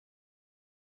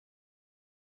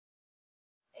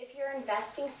you're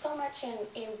investing so much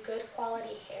in good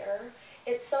quality hair,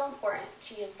 it's so important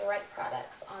to use the right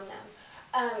products on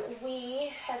them.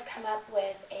 We have come up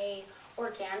with a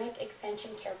organic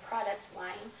extension care product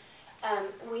line.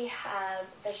 We have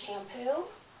the shampoo,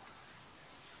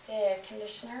 the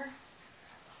conditioner,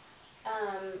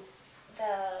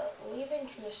 the leave-in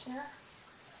conditioner,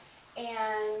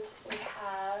 and we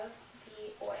have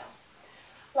the oil.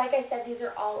 Like I said, these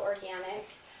are all organic.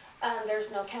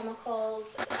 There's no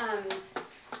chemicals,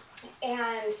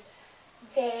 and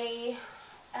they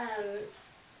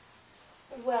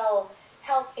will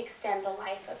help extend the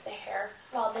life of the hair.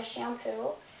 While the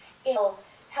shampoo, it'll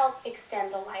help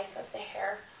extend the life of the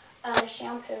hair. The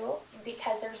shampoo,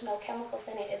 because there's no chemicals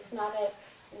in it, it's not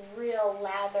a real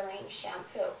lathering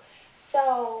shampoo.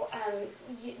 So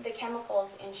the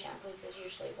chemicals in shampoos is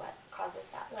usually what causes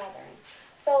that lathering.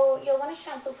 So you'll want to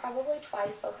shampoo probably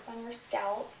twice, focus on your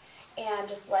scalp, and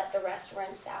just let the rest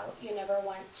rinse out. You never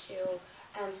want to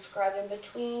scrub in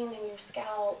between in your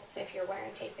scalp if you're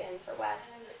wearing tape-ins or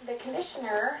wefts. And the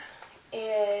conditioner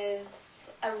is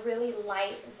a really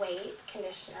lightweight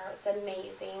conditioner. It's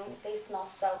amazing. They smell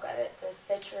so good. It's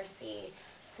a citrusy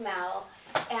smell.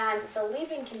 And the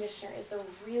leave-in conditioner is a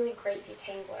really great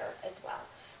detangler as well.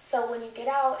 So when you get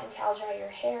out and towel dry your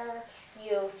hair,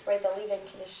 you spray the leave-in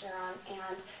conditioner on,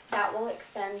 and that will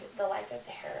extend the life of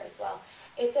the hair as well.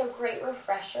 It's a great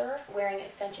refresher. Wearing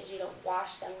extensions, you don't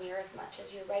wash them near as much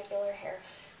as your regular hair.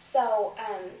 So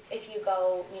if you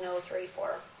go, 3,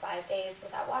 4, 5 days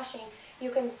without washing,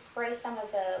 you can spray some of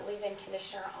the leave-in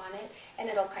conditioner on it, and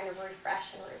it'll kind of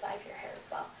refresh and revive your hair as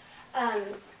well.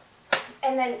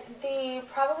 And then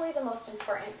probably the most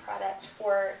important product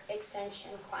for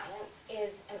extension clients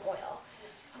is an oil.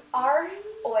 Our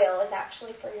oil is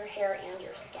actually for your hair and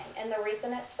your skin. And the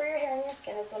reason it's for your hair and your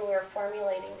skin is when we were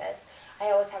formulating this,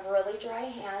 I always have really dry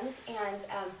hands, and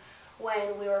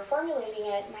when we were formulating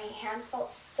it, my hands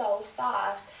felt so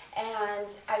soft, and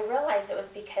I realized it was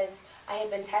because I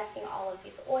had been testing all of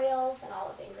these oils and all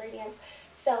of the ingredients.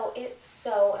 So it's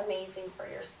so amazing for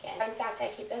your skin. In fact, I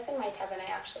keep this in my tub and I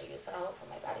actually use it all over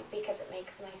my body because it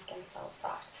makes my skin so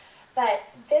soft. But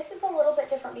this is a little bit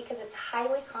different because it's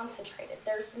highly concentrated.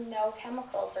 There's no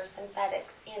chemicals or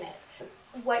synthetics in it.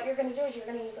 What you're going to do is you're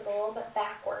going to use it a little bit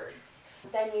backwards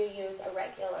than you use a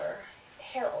regular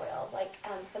hair oil, like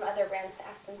some other brands that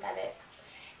have synthetics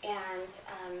and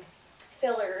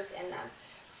fillers in them.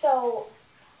 So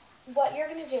what you're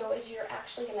going to do is you're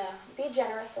actually going to be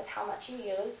generous with how much you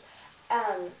use,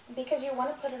 because you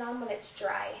want to put it on when it's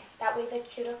dry. That way the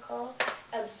cuticle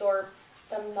absorbs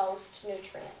the most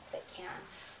nutrients it can.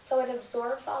 So it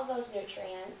absorbs all those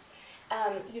nutrients.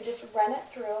 You just run it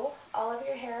through all of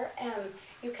your hair.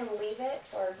 You can leave it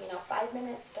for 5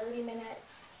 minutes, 30 minutes.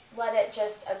 Let it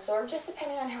just absorb, just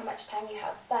depending on how much time you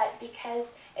have. But because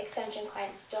extension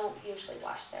clients don't usually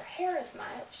wash their hair as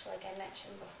much, like I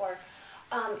mentioned before,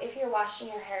 if you're washing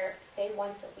your hair, say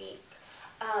once a week,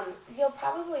 you'll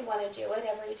probably want to do it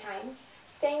every time,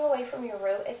 staying away from your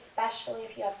root, especially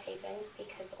if you have tape-ins,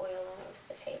 because oil removes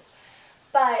the tape.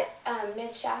 But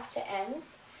mid-shaft to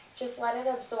ends, just let it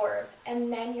absorb,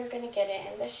 and then you're going to get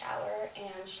it in the shower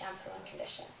and shampoo and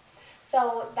condition.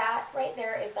 So that right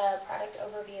there is a product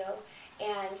overview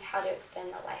and how to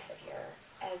extend the life of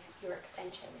your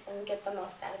extensions and get the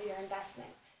most out of your investment.